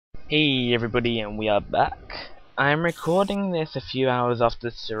Hey everybody, and we are back. I'm recording this a few hours after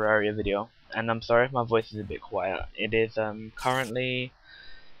the Terraria video, and I'm sorry if my voice is a bit quiet. It is currently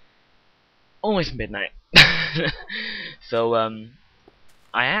almost midnight. So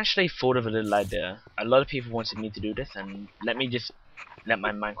I actually thought of a little idea. A lot of people wanted me to do this, and let me just let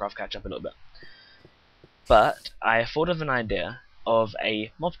my Minecraft catch up a little bit. But I thought of an idea of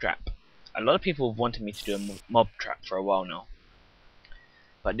a mob trap. A lot of people have wanted me to do a mob trap for a while now.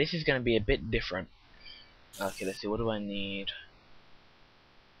 But this is going to be a bit different. Okay, let's see, what do I need?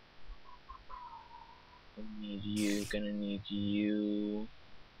 Gonna need you.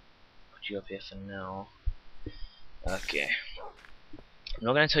 Put you up here for now. Okay. I'm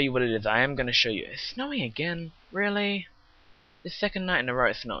not gonna tell you what it is, I am gonna show you. It's snowing again? Really? The second night in a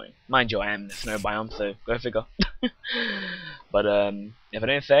row it's snowing. Mind you, I am in the snow biome, so go figure. But if I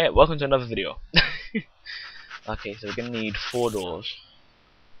didn't say it, welcome to another video. Okay, so we're gonna need 4 doors.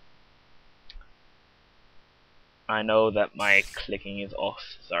 I know that my clicking is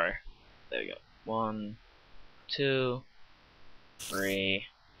off, sorry. There we go. 1, 2, 3,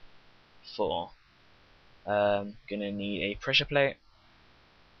 4. Gonna need a pressure plate.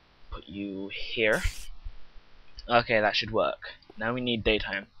 Put you here. Okay, that should work. Now we need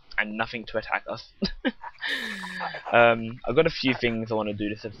daytime and nothing to attack us. I've got a few things I want to do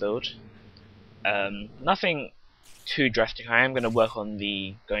this episode. Nothing too drastic. I am gonna work on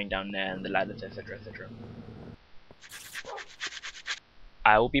the going down there and the ladders, etc., etc.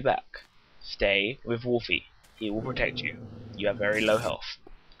 I will be back. Stay with Wolfie. He will protect you. You have very low health.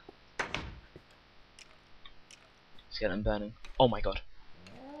 Let's get them burning. Oh my god.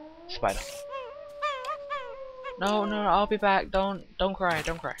 Spider. No, no, I'll be back. Don't cry,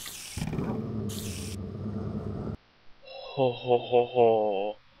 don't cry. Ho ho ho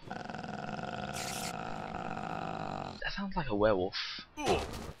ho. That sounds like a werewolf.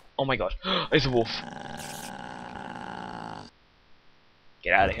 Oh my god. It's a wolf.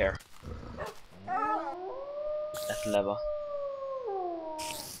 Get out of here. That's leather.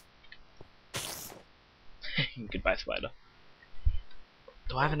 Goodbye, spider.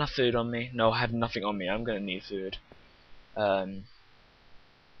 Do I have enough food on me? No, I have nothing on me. I'm gonna need food. I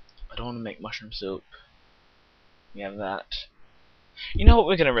don't want to make mushroom soup. We have that. You know what?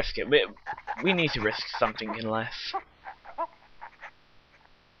 We're gonna risk it. We need to risk something in life.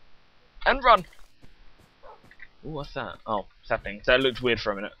 And run! Ooh, what's that? Oh, something. That looked weird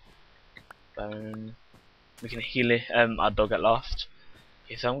for a minute. Bone. We can heal it, our dog at last.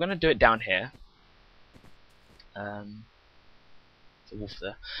 Okay, so I'm gonna do it down here. The wolf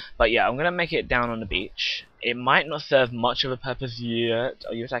there. But yeah, I'm gonna make it down on the beach. It might not serve much of a purpose yet.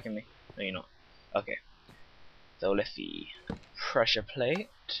 Are you attacking me? No, you're not. Okay. So let's see. Pressure plate.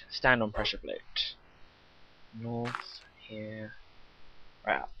 Stand on pressure plate. North here.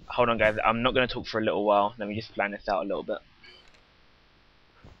 Right, hold on guys. I'm not gonna talk for a little while. Let me just plan this out a little bit.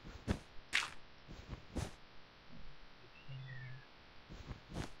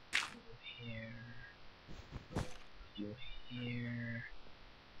 Here.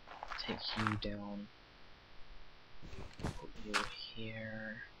 Take you down. Put you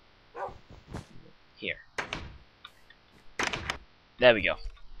here. Here. There we go.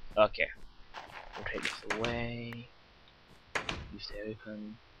 Okay. We'll take this away. You stay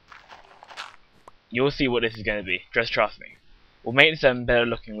open. You'll see what this is going to be. Just trust me. We'll make this better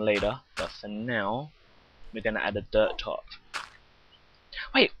looking later, but for now, we're going to add a dirt top.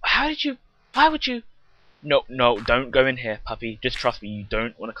 Wait, why would you? No, no, don't go in here, puppy. Just trust me, you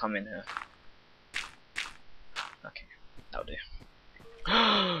don't want to come in here. Okay, that'll do.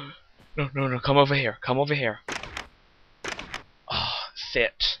 No, no, no, come over here. Come over here. Oh,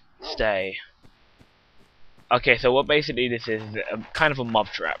 sit. Stay. Okay, so what basically this is kind of a mob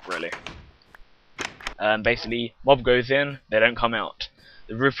trap, really. Basically, mob goes in, they don't come out.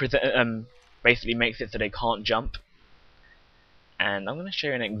 The roof basically makes it so they can't jump. And I'm going to show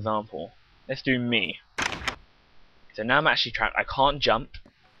you an example. Let's do me. So now I'm actually trapped. I can't jump,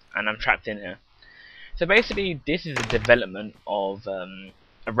 and I'm trapped in here. So basically, this is a development of a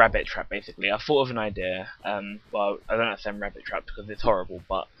rabbit trap. Basically, I thought of an idea. Well, I don't have to say rabbit trap because it's horrible,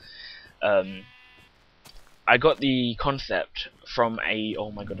 but I got the concept from a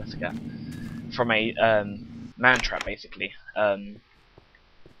from a man trap. Basically,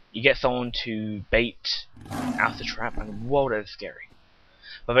 you get someone to bait out the trap, and whoa, that's scary.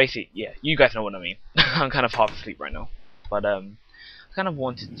 But basically, yeah, you guys know what I mean. I'm kind of half asleep right now, but I kind of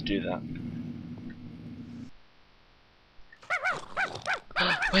wanted to do that.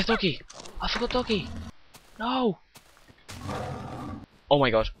 Where's Doggy? I forgot Doggy. No. Oh my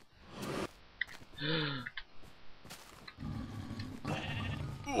god.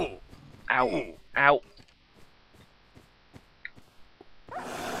 Ow. Ow.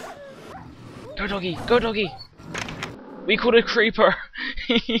 Go doggy. Go doggy. We caught a creeper.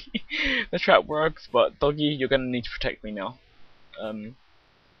 The trap works, but doggy, you're gonna need to protect me now. I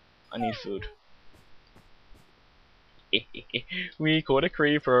need food. We caught a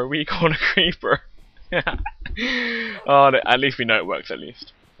creeper. We caught a creeper. Oh, at least we know it works at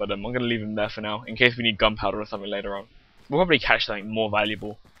least. But I'm gonna leave him there for now, in case we need gunpowder or something later on. We'll probably catch something more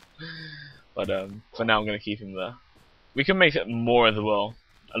valuable. But for now I'm gonna keep him there. We can make it more as well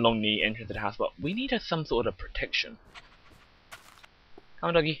along the entrance of the house, but we need some sort of protection. Come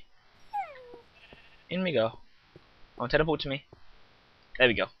on, doggy. In we go. Oh, teleport to me. There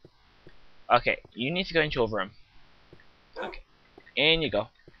we go. Okay, you need to go into your room. Okay, in you go.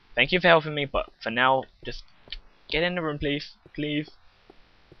 Thank you for helping me, but for now, just get in the room, please. Please.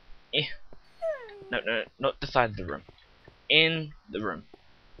 Eh. No, no, not the side of the room. In the room.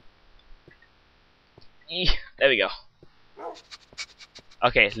 Eh. There we go.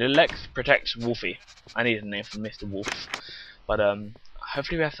 Okay, Little Lex protects Wolfie. I need a name for Mr. Wolf. But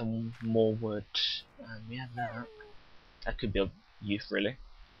hopefully we have some more wood. We have that. That could be of use, really.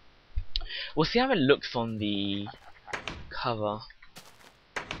 We'll see how it looks on the cover.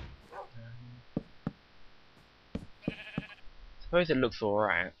 Suppose it looks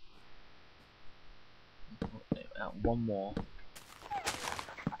alright. One more. Put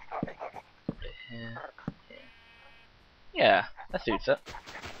it here. Here. Yeah, that suits it.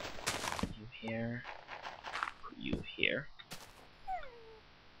 Put you here. Put you here.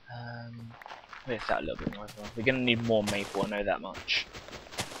 Let's that a little bit more as well. We're gonna need more maple, I know that much.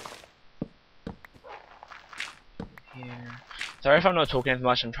 Here. Sorry if I'm not talking as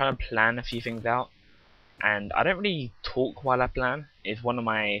much, I'm trying to plan a few things out. And I don't really talk while I plan. It's one of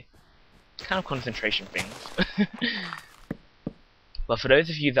my kind of concentration things. But for those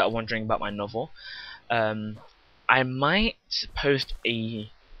of you that are wondering about my novel, I might post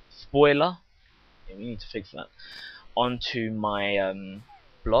a spoiler, yeah, we need to fix that, onto my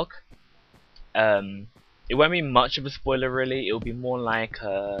blog. It won't be much of a spoiler really, it'll be more like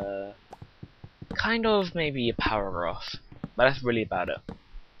a kind of maybe a paragraph, but that's really about it.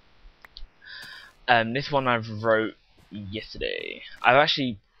 This one I wrote yesterday. I've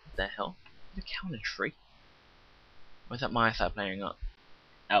actually, what the hell? Is the cow on a tree? Or is that my side playing up?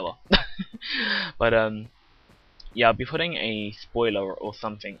 Oh well. But yeah, I'll be putting a spoiler or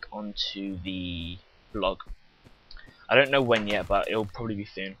something onto the blog. I don't know when yet, but it'll probably be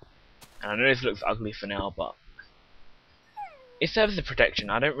soon. And I know this looks ugly for now, but it serves as protection.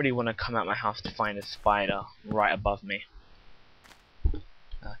 I don't really want to come out my house to find a spider right above me.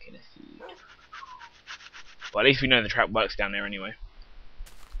 Okay, let's see. Well, at least we know the trap works down there anyway.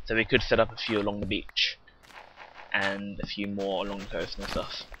 So we could set up a few along the beach. And a few more along the coast and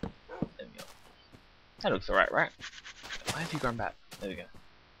stuff. There we go. That looks alright, right? Why have you gone back? There we go.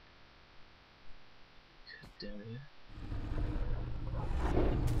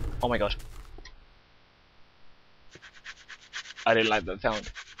 Oh my god. I didn't like that sound.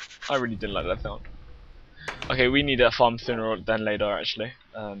 I really didn't like that sound. Okay, we need a farm sooner than later actually.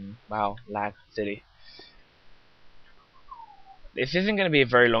 Wow, lag city. This isn't going to be a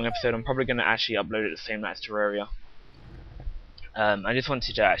very long episode. I'm probably going to actually upload it the same night as Terraria. I just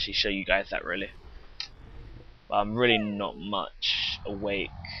wanted to actually show you guys that really. But I'm really not much awake.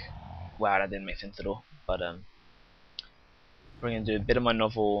 Wow, that didn't make sense at all. But we're going to do a bit of my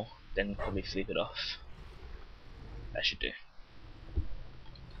novel, then probably sleep it off. That should do.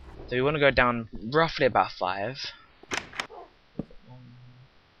 So we want to go down roughly about 5. 1,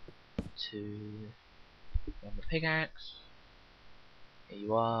 2. Grab the pickaxe. Here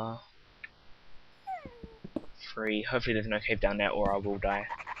you are. 3. Hopefully there's no cave down there or I will die.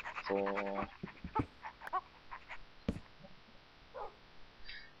 4.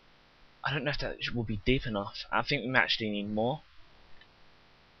 I don't know if that will be deep enough. I think we actually need more.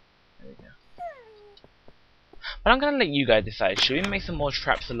 There we go. But I'm gonna let you guys decide. Should we make some more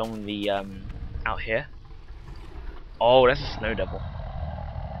traps along the out here? Oh, that's a snow devil.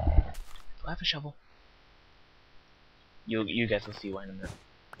 Do I have a shovel? You guys will see why in a minute.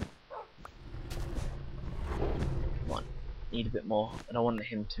 Come on, need a bit more. I don't want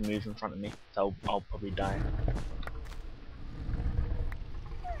him to move in front of me, so I'll probably die.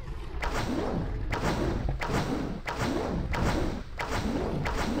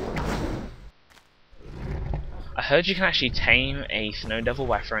 I heard you can actually tame a snow devil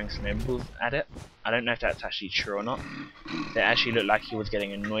by throwing snowballs at it. I don't know if that's actually true or not. It actually looked like he was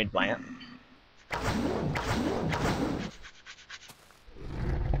getting annoyed by it.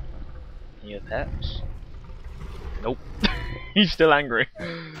 Your pets? Nope. He's still angry.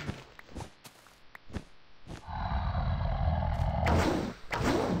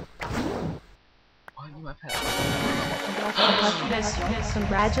 my pet.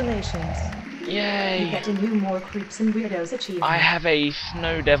 Congratulations. Yay! You get a new More Creeps and Weirdos achievement. I have a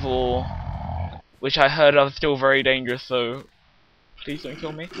Snow Devil, which I heard are still very dangerous, so please don't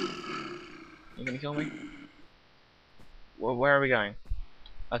kill me. You're gonna kill me? Well, where are we going?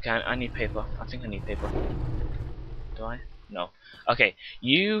 Okay, I need paper. I think I need paper. Do I? No. Okay,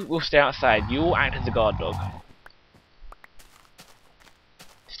 you will stay outside. You will act as a guard dog.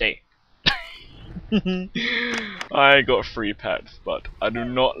 Stay. I got 3 pets, but I do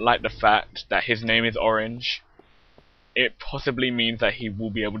not like the fact that his name is Orange. It possibly means that he will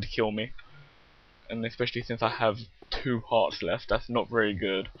be able to kill me. And especially since I have 2 hearts left, that's not very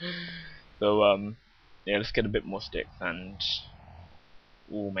good. So, yeah, let's get a bit more sticks and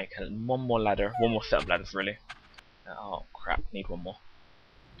we'll make one more ladder. One more set of ladders, really. Oh, crap, need one more.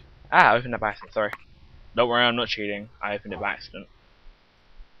 Ah, I opened it by accident, sorry. Don't worry, I'm not cheating. I opened it by accident.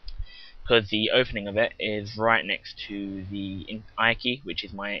 Because the opening of it is right next to the I key, which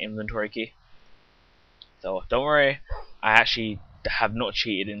is my inventory key. So don't worry, I actually have not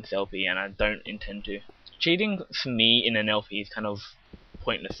cheated in this LP and I don't intend to. Cheating for me in an LP is kind of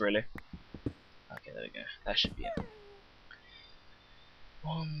pointless, really. Okay, there we go. That should be it.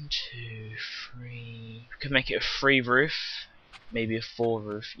 1, 2, 3. We could make it a 3 roof, maybe a 4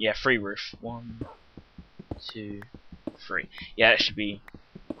 roof. Yeah, 3 roof. 1, 2, 3. Yeah, that should be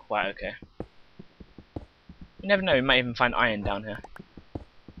quite okay. You never know, we might even find iron down here.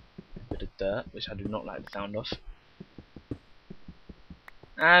 A bit of dirt, which I do not like the sound of.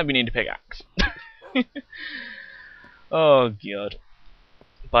 And we need a pickaxe. Oh god.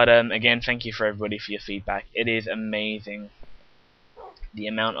 But again, thank you for everybody for your feedback. It is amazing the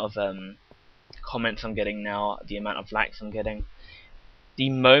amount of comments I'm getting now, the amount of likes I'm getting. The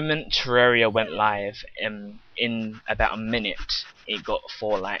moment Terraria went live, in about a minute, it got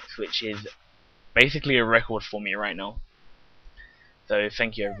 4 likes, which is basically a record for me right now. So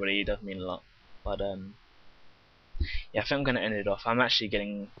thank you everybody, it does mean a lot. But yeah, I think I'm gonna end it off. I'm actually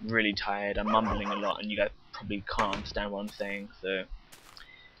getting really tired, I'm mumbling a lot and you guys probably can't understand what I'm saying, so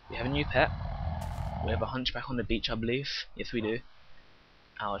we have a new pet. We have a hunchback on the beach, I believe. Yes we do.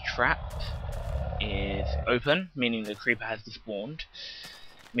 Our trap is open, meaning the creeper has despawned.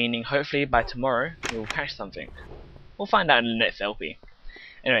 Meaning hopefully by tomorrow we'll catch something. We'll find out in the next LP.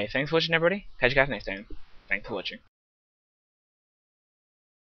 Anyway, thanks for watching everybody. Catch you guys next time. Thanks for watching.